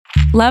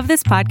Love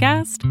this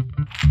podcast?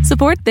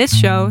 Support this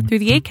show through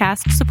the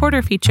Acast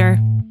supporter feature.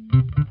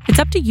 It's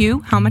up to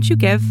you how much you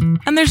give,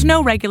 and there's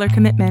no regular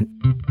commitment.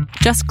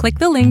 Just click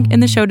the link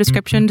in the show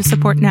description to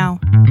support now.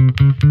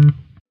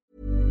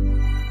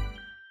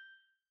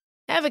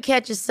 Ever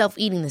catch yourself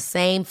eating the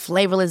same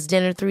flavorless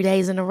dinner 3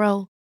 days in a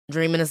row?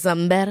 Dreaming of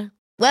something better?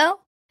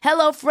 Well,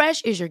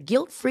 HelloFresh is your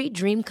guilt-free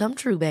dream come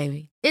true,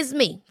 baby. It's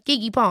me,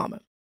 Keke Palmer.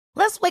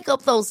 Let's wake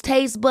up those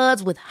taste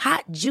buds with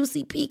hot,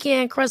 juicy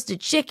pecan-crusted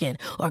chicken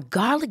or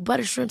garlic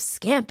butter shrimp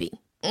scampi.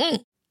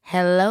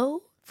 Hello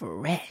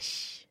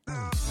Fresh.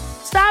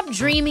 Stop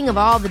dreaming of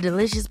all the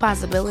delicious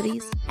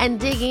possibilities and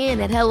dig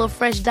in at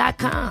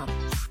HelloFresh.com.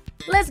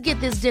 Let's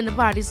get this dinner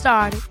party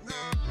started.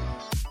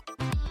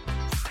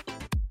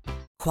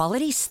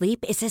 Quality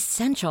sleep is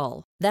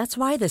essential. That's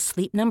why the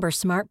Sleep Number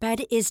Smart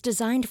Bed is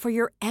designed for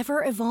your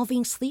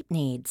ever-evolving sleep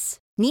needs.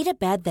 Need a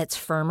bed that's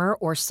firmer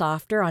or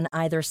softer on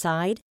either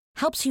side?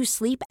 Helps you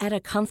sleep at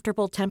a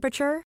comfortable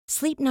temperature?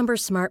 Sleep Number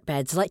Smart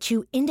Beds let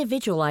you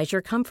individualize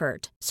your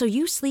comfort, so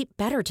you sleep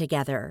better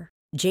together.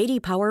 J.D.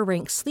 Power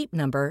ranks Sleep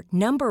Number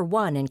number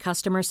 1 in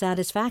customer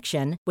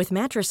satisfaction with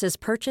mattresses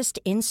purchased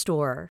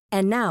in-store.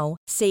 And now,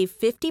 save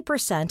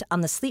 50% on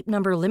the Sleep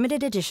Number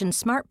Limited Edition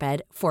Smart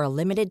Bed for a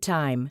limited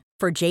time.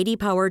 For J.D.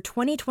 Power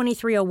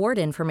 2023 award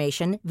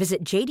information,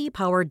 visit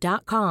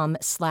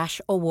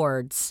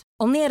jdpower.com/awards.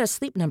 Only at a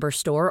Sleep Number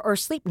store or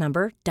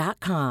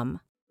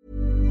sleepnumber.com.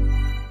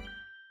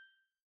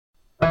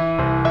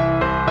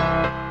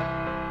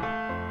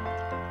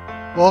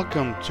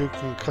 Welcome to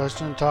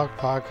Concussion Talk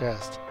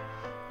Podcast.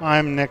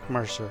 I'm Nick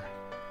Mercer.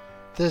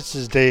 This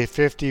is day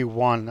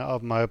 51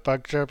 of my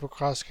bike trip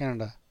across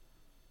Canada.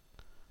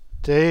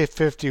 Day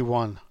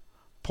 51,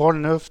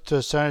 Portneuf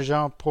to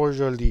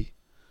Saint-Jean-Port-Joli,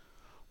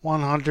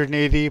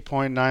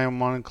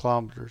 180.91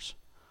 kilometers.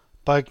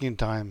 Biking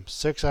time,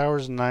 6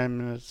 hours and 9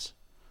 minutes.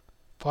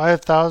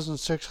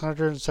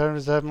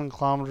 5,677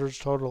 kilometers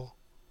total.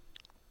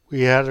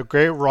 We had a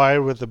great ride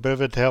with a bit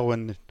of a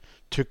tailwind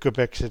to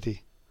Quebec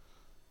City.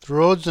 The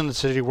roads in the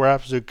city were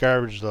absolute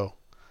garbage though.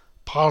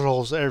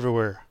 Potholes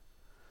everywhere.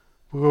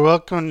 We were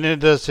welcomed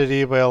into the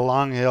city by a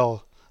long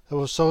hill that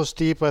was so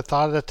steep I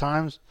thought at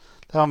times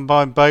that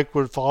my bike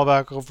would fall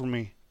back over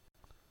me.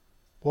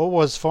 What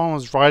was fun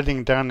was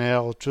riding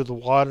downhill through the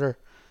water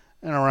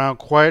and around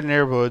quiet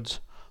neighborhoods,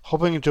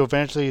 hoping to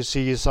eventually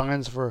see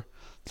signs for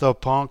the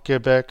Pont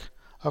Quebec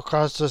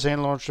across the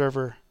St. Lawrence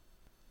River.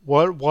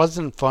 What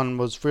wasn't fun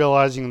was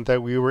realizing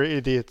that we were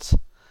idiots,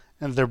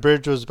 and the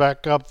bridge was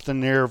back up the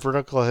near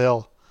vertical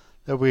hill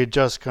that we had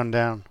just come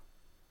down.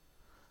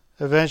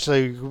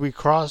 Eventually, we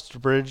crossed the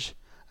bridge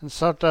and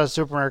stopped at a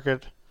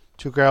supermarket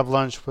to grab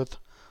lunch with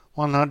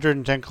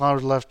 110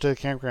 kilometers left to the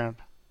campground.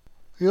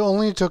 We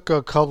only took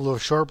a couple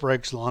of short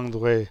breaks along the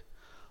way,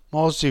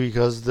 mostly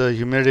because the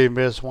humidity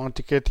made us want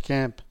to get to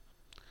camp.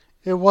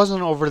 It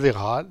wasn't overly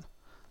hot,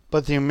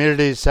 but the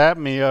humidity sapped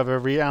me of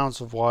every ounce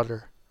of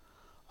water.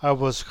 I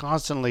was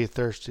constantly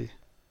thirsty.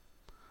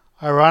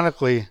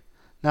 Ironically,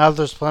 now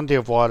there's plenty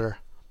of water,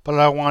 but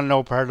I want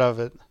no part of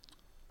it.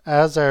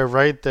 As I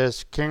write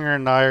this, Kinger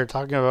and I are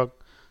talking about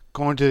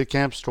going to the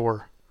camp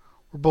store.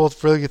 We're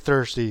both really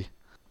thirsty,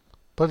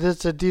 but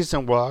it's a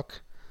decent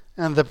walk,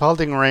 and the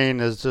pelting rain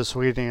is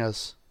dissuading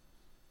us.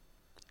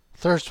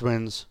 Thirst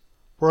wins.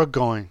 We're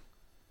going.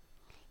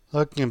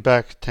 Looking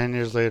back 10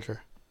 years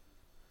later.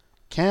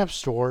 Camp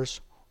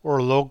stores,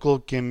 or local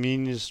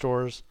convenience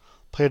stores,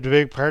 played a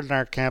big part in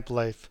our camp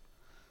life.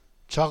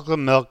 Chocolate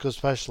milk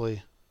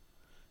especially.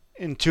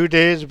 In 2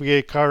 days we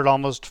had covered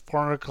almost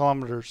 400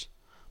 kilometers,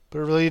 but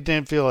it really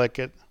didn't feel like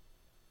it.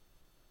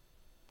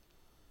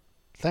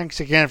 Thanks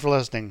again for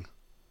listening.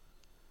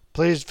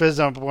 Please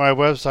visit my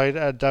website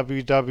at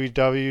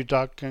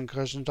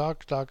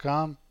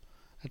www.concussiontalk.com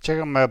and check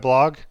out my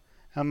blog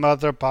and my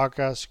other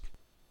podcasts,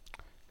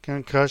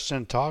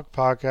 Concussion Talk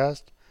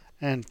Podcast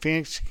and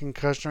Phoenix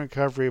Concussion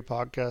Recovery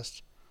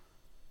Podcast.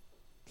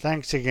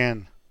 Thanks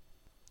again.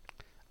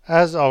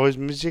 As always,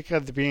 music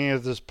at the beginning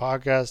of this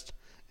podcast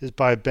is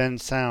by Ben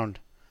Sound,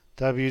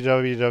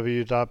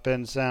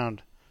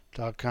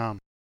 www.bensound.com.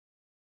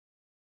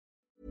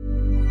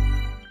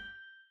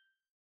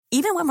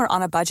 Even when we're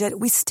on a budget,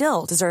 we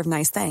still deserve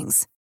nice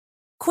things.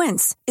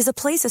 Quince is a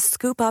place to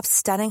scoop up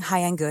stunning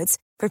high-end goods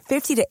for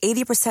 50 to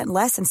 80%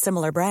 less than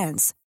similar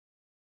brands.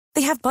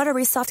 They have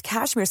buttery soft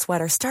cashmere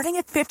sweaters starting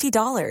at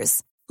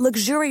 $50,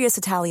 luxurious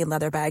Italian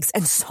leather bags,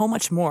 and so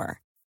much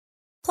more.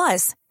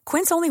 Plus,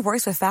 Quince only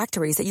works with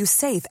factories that use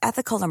safe,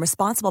 ethical, and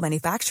responsible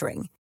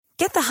manufacturing.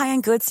 Get the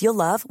high-end goods you'll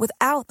love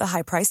without the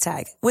high price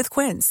tag with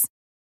Quince.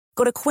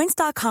 Go to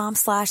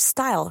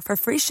quince.com/style for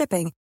free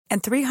shipping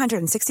and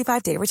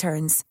 365-day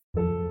returns.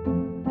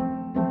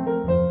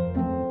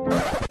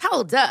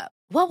 Hold up.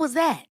 What was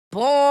that?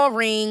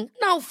 Boring.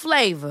 No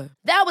flavor.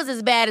 That was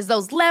as bad as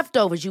those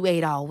leftovers you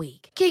ate all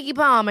week. Keke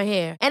Palmer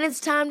here, and it's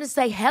time to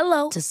say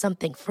hello to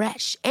something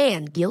fresh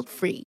and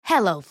guilt-free.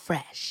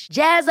 HelloFresh.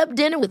 Jazz up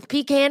dinner with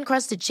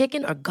pecan-crusted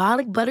chicken or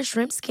garlic butter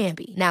shrimp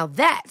scampi. Now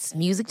that's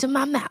music to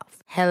my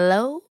mouth.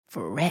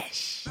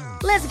 HelloFresh.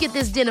 Let's get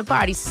this dinner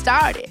party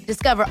started.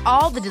 Discover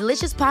all the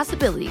delicious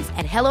possibilities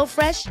at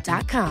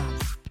HelloFresh.com.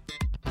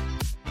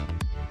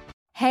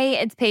 Hey,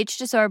 it's Paige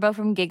DeSorbo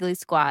from Giggly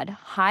Squad.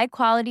 High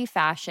quality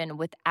fashion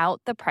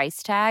without the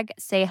price tag.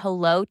 Say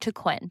hello to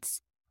Quince.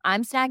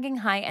 I'm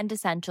snagging high-end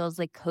essentials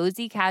like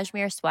cozy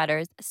cashmere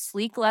sweaters,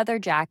 sleek leather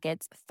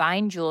jackets,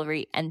 fine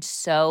jewelry, and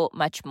so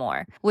much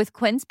more. With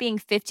Quince being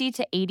 50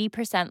 to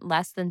 80%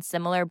 less than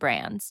similar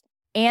brands.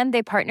 And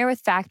they partner with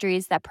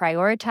factories that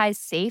prioritize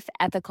safe,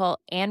 ethical,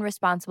 and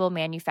responsible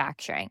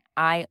manufacturing.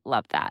 I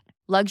love that.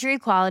 Luxury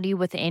quality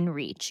within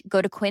reach.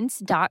 Go to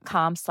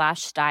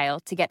quince.com/style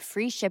to get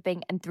free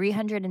shipping and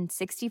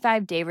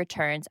 365-day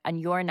returns on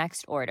your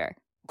next order.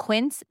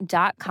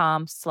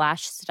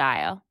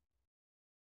 Quince.com/style.